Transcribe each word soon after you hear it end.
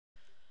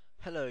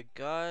Hello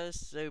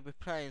guys, today we're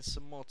playing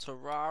some more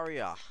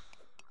Terraria.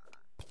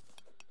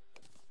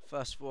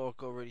 First of all, I've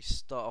got to really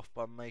start off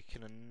by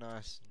making a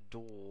nice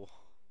door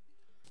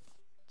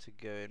to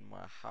go in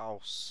my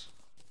house,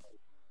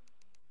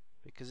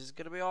 because it's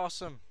going to be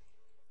awesome.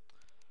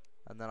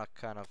 And then I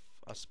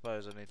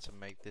suppose I need to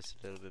make this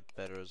a little bit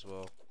better as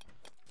well,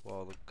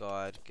 while the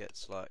guide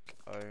gets like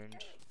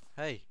owned.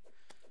 Hey,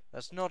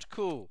 that's not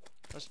cool.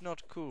 That's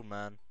not cool,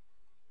 man.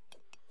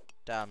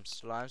 Damn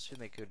slimes think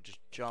they could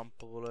just jump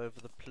all over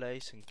the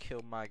place and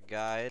kill my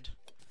guide.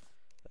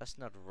 That's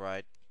not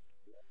right.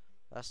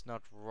 That's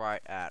not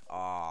right at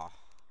all.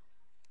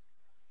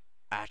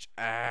 At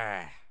all.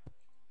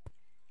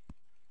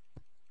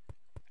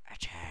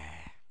 At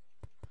all.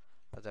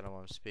 I don't know why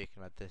I'm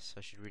speaking like this.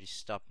 I should really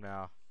stop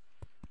now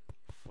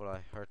before I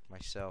hurt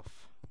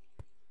myself.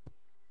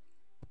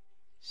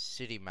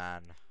 City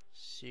man.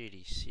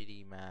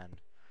 City man.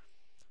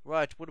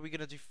 Right, what are we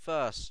gonna do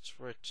first?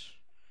 Right.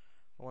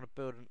 I want to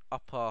build an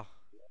upper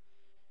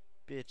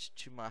bit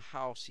to my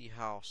housey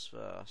house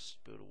first.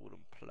 Build a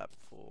wooden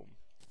platform.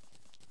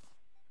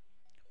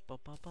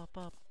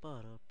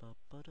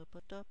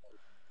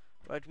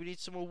 Right, we need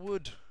some more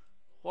wood.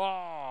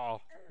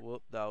 Wow!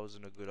 Whoop, that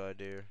wasn't a good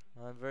idea.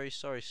 I'm very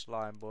sorry,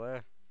 slime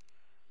boy.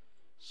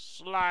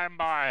 Slime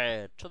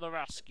boy, to the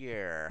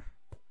rescue!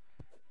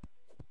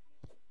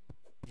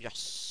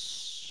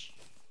 Yes!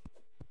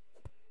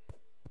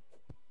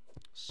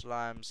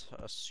 Slimes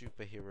are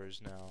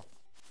superheroes now.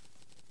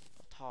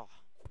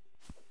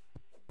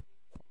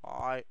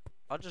 I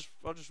just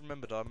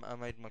remembered I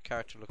made my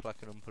character look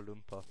like an Oompa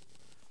Loompa.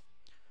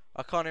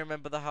 I can't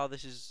remember how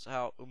this is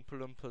how Oompa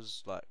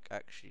Loompas like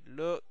actually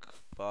look,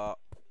 but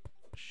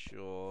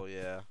sure,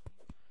 yeah.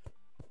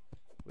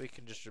 We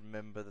can just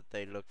remember that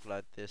they look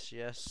like this,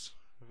 yes.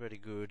 Very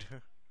good.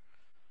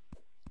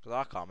 Because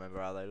I can't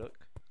remember how they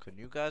look. Can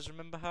you guys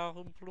remember how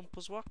Oompa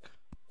Loompas work?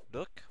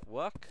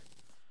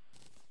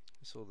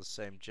 It's all the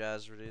same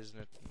jazz, really, isn't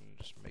it? And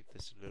just make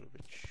this a little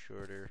bit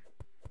shorter.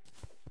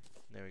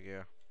 There we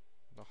go.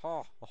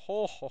 Aha!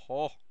 Aha!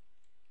 Aha!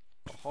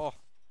 Aha!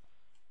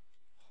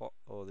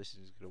 Oh, this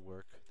isn't gonna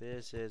work.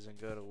 This isn't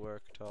gonna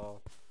work at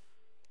all.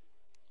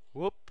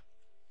 Whoop!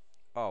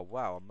 Oh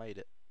wow, I made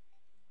it.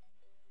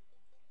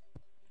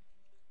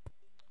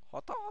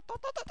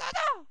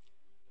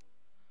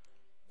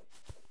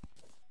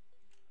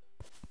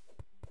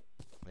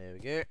 There we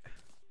go.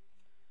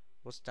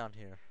 What's down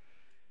here?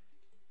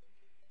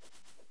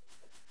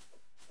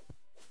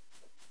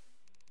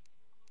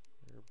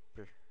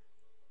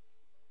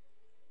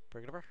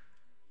 Bring it over.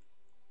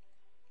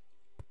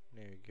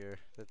 There we go.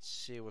 Let's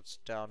see what's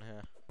down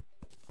here.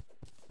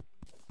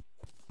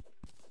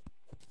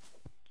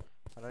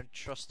 I don't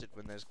trust it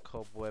when there's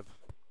cobweb.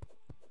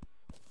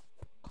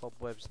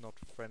 Cobweb's not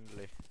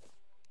friendly.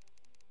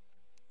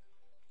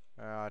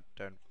 I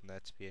don't want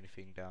there to be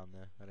anything down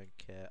there. I don't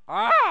care.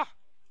 Ah!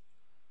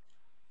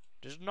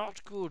 This is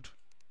not good.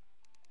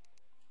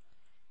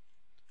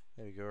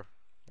 There we go.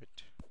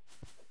 Right.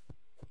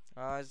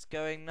 It's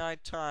going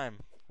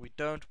nighttime. We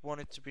don't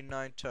want it to be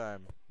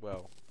nighttime.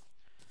 Well,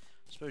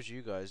 I suppose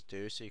you guys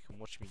do, so you can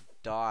watch me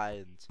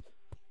die and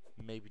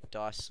maybe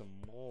die some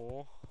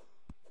more.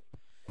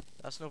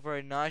 That's not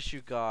very nice,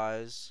 you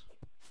guys.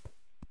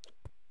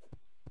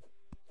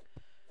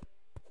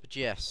 But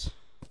yes,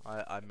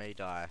 I may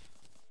die.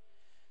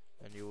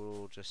 And you will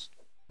all just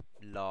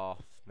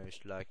laugh,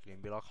 most likely,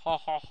 and be like, ha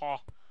ha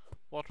ha,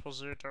 what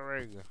was you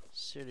doing?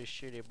 Silly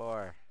shitty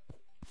boy.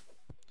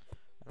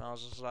 And I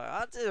was just like,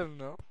 I didn't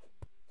know.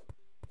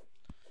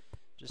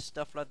 Just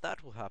stuff like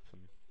that will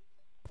happen.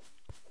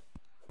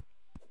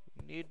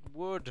 Need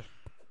wood.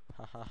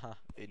 Hahaha.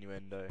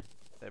 Innuendo.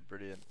 They're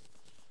brilliant.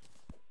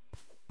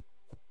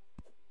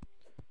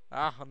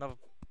 Ah, another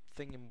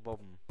thingamabob.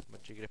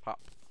 Jiggly pop.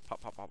 Pop,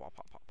 pop, pop, pop,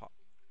 pop, pop, pop.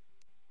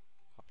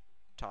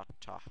 Ta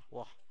ta.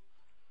 Wah.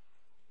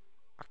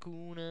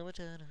 Akuna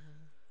Matata.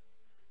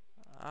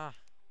 Ah.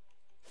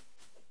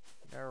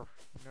 No.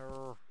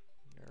 No.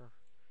 No.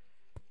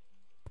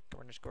 Come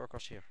on, let's go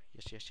across here.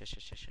 Yes, yes, yes,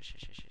 yes, yes, yes,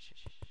 yes, yes,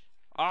 yes, yes.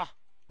 Ah!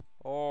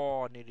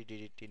 Oh, I nearly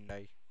did it, didn't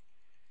I?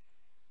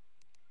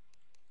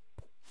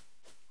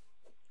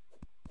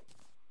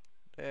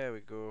 There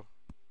we go.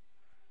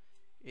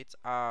 It's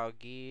our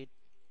gate.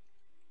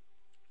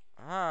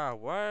 Ah,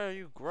 why are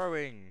you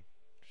growing?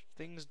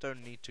 Things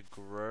don't need to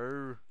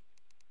grow.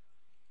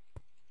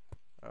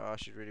 Oh, I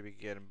should really be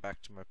getting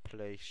back to my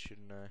place,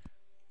 shouldn't I?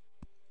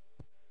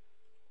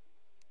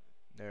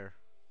 There.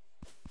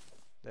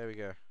 There we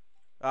go.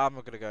 Ah, I'm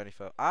not gonna go any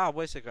further. Ah,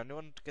 wait a second. I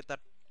want to get that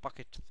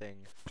bucket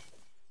thing.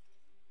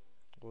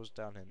 What was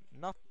down here?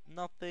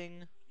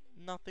 Nothing.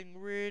 Nothing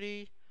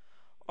really.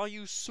 Are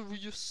you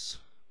serious?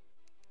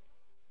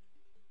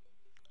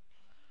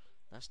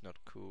 That's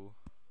not cool.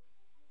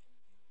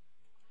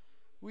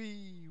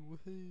 Wee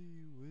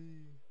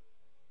wee.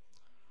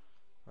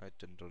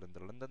 Right.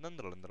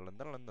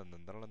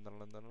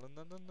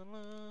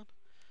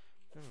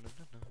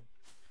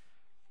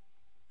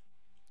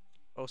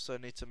 Also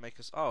need to make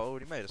us. Oh, I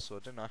already made a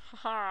sword, didn't I? Ha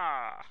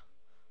ha!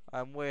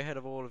 I'm way ahead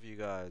of all of you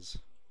guys.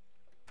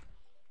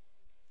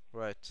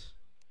 Right.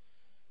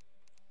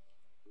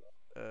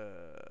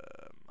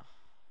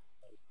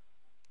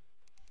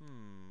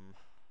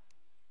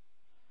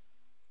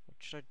 What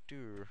should I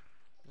do?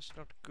 That's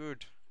not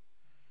good.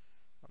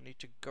 I need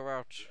to go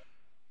out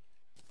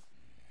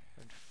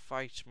and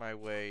fight my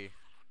way.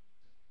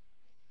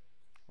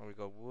 Oh, we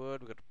got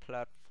wood, we got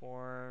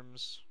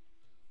platforms.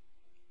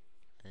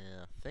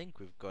 Yeah, I think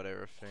we've got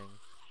everything.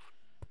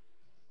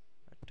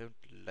 I don't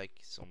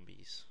like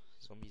zombies.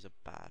 Zombies are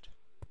bad.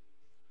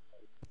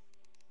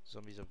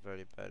 Zombies are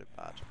very, very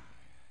bad.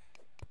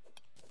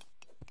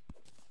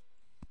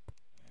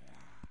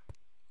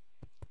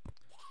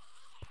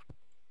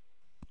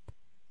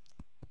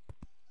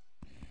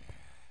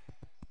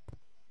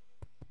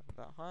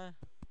 That high?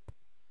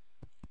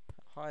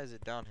 How high is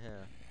it down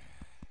here?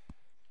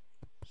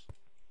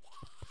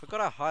 I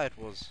forgot how high it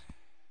was.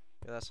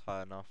 Yeah, that's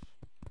high enough.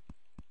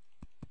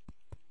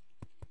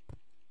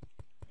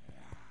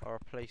 I'll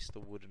replace the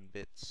wooden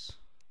bits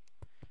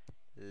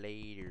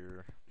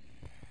later.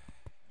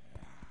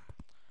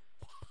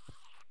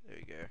 There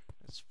we go.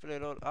 Let's fill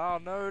it all. Oh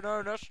no,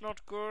 no, that's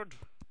not good.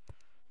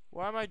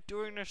 Why am I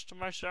doing this to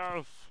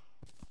myself?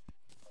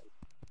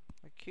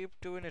 I keep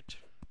doing it.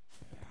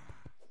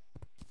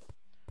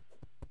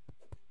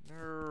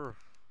 No.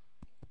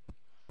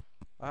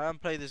 I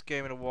haven't played this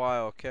game in a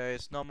while, okay?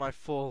 It's not my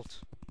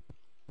fault.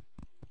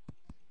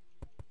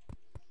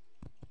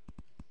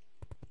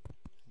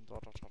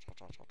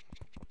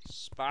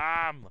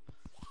 Spam!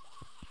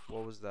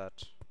 What was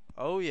that?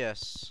 Oh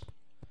yes.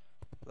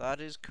 That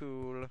is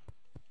cool.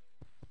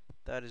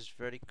 That is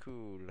very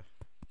cool.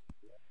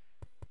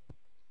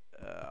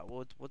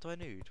 What do I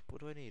need?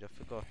 What do I need? I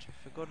forgot. I've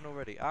forgotten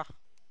already. Ah!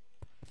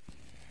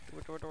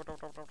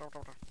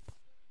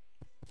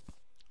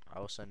 I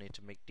also need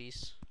to make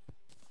these.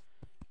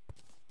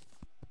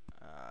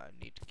 I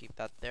need to keep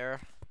that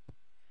there.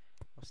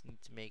 Also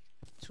need to make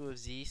 2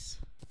 of these.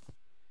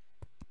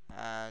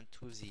 And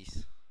 2 of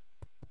these.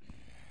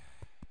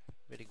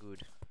 Very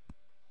good.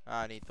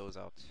 I need those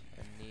out.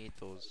 I need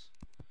those.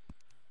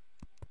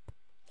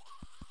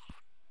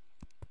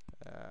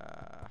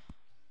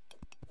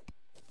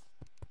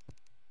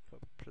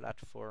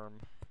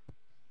 Platform.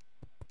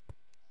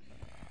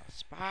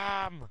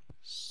 Spam!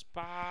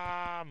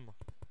 Spam!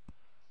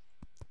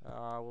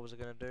 What was I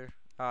gonna do?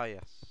 Ah,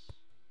 yes.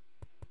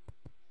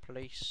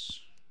 Place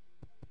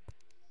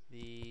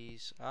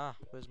these. Ah,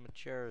 where's my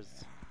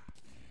chairs?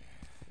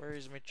 Where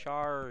is my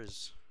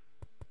chairs?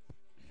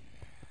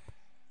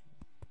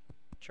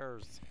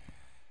 Chairs.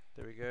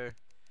 There we go.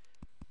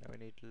 Now we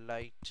need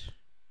light.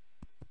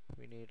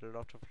 We need a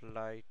lot of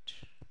light.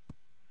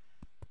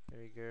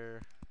 There we go.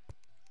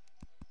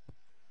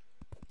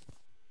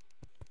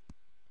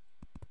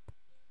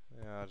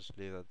 Yeah, I'll just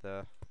leave that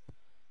there.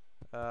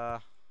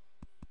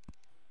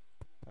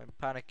 I'm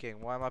panicking.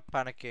 Why am I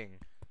panicking?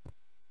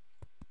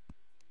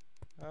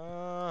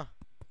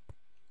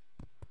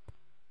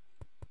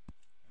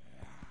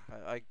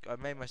 I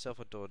made myself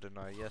a door, didn't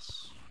I?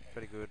 Yes.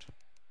 Pretty good.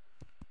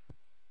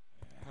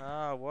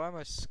 Why am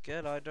I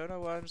scared? I don't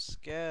know why I'm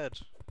scared.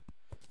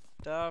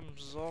 Damn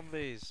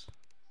zombies.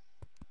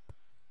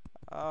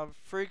 I'm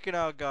freaking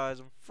out, guys.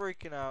 I'm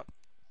freaking out.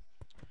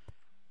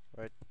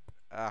 Right.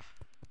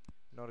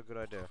 Not a good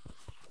idea.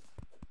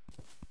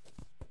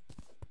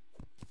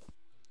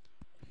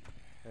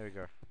 There we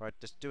go. Right,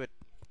 let's do it.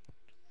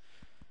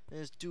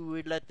 Let's do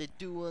it like they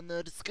do on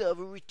the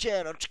Discovery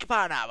Channel.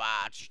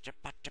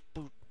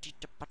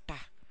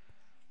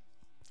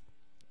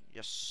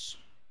 Yes.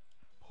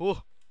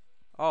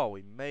 Oh,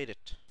 we made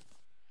it.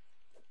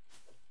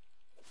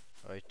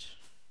 Right.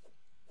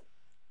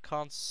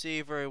 Can't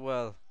see very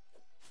well.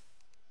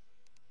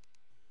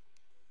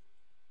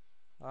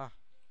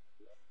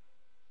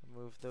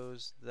 Move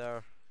those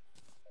there.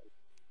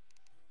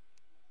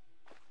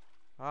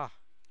 There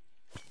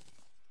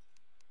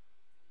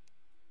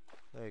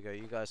you go,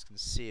 you guys can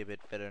see a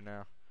bit better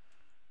now.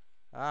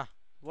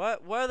 Why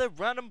are there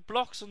random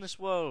blocks on this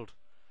world?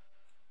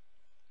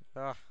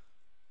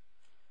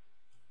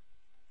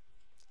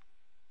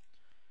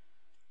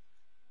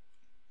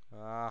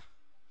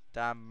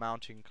 Damn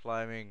mountain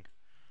climbing.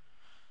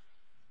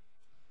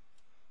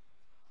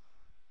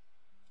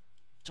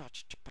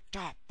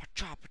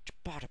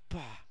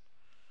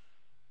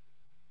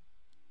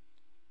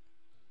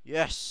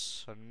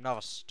 Yes,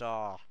 another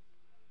star.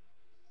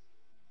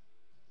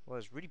 Well,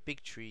 there's really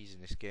big trees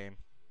in this game.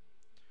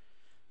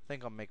 I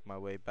think I'll make my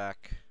way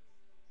back.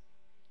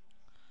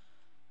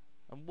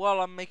 And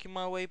while I'm making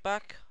my way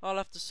back, I'll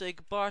have to say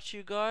goodbye to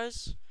you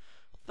guys.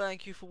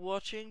 Thank you for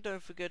watching.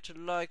 Don't forget to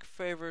like,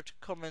 favorite,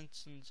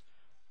 comment, and...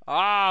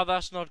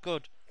 that's not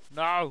good.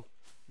 No!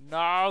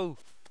 No!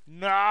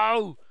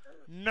 No!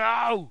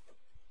 No!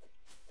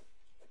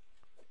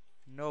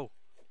 No!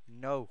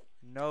 No!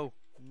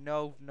 No!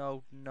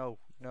 No! No!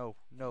 No!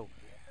 No!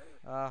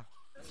 No!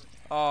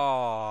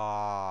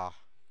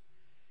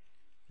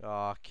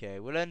 Okay,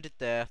 we'll end it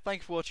there.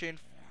 Thank you for watching.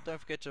 Don't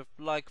forget to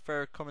like,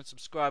 favorite, comment,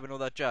 subscribe, and all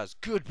that jazz.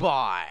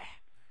 Goodbye!